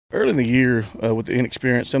Early in the year, with the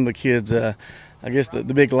inexperience, some of the kids, I guess the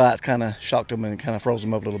big lights kind of shocked them and kind of froze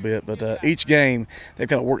them up a little bit. But each game, they've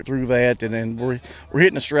kind of worked through that, and then we're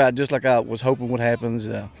hitting a stride just like I was hoping would happen.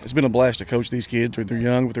 It's been a blast to coach these kids. They're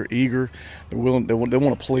young, but they're eager. They're willing. They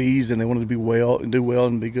want to please, and they want to be well and do well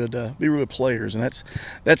and be good, be real players. And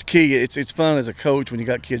that's key. It's fun as a coach when you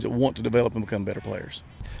got kids that want to develop and become better players.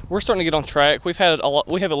 We're starting to get on track. We have a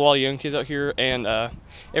lot of young kids out here, and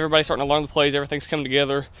everybody's starting to learn the plays. Everything's coming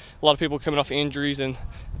together. A lot of people coming off injuries, and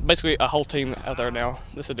basically a whole team out there now.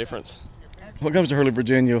 That's the difference. When it comes to Hurley,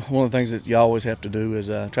 Virginia, one of the things that you always have to do is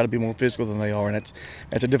try to be more physical than they are, and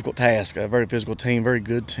that's a difficult task. A very physical team, very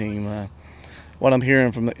good team. What I'm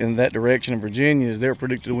hearing from in that direction in Virginia is they're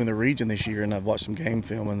predicted to win the region this year, and I've watched some game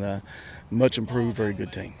film, and much improved, very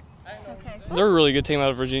good team. Okay, so they're a really good team out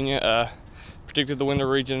of Virginia. Predicted to win the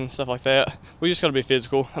region and stuff like that. We just got to be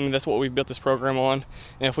physical. I mean, that's what we've built this program on,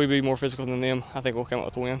 and if we be more physical than them, I think we'll come out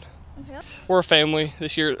with a win. Okay. We're a family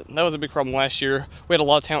this year. That was a big problem last year. We had a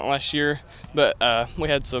lot of talent last year, but we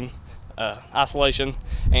had some isolation,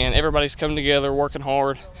 and everybody's coming together, working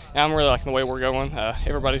hard, and I'm really liking the way we're going.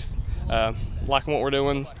 Everybody's liking what we're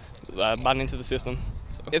doing, biting into the system.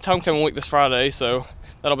 So, it's homecoming week this Friday, so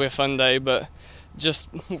that'll be a fun day, but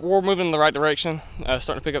we're moving in the right direction,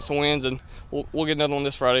 starting to pick up some wins, and we'll get another one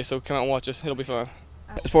this Friday, so come out and watch us. It'll be fun.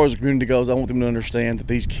 As far as the community goes, I want them to understand that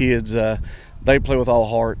these kids, they play with all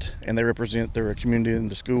heart, and they represent their community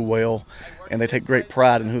and the school well, and they take great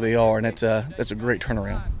pride in who they are, and that's a great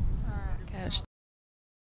turnaround.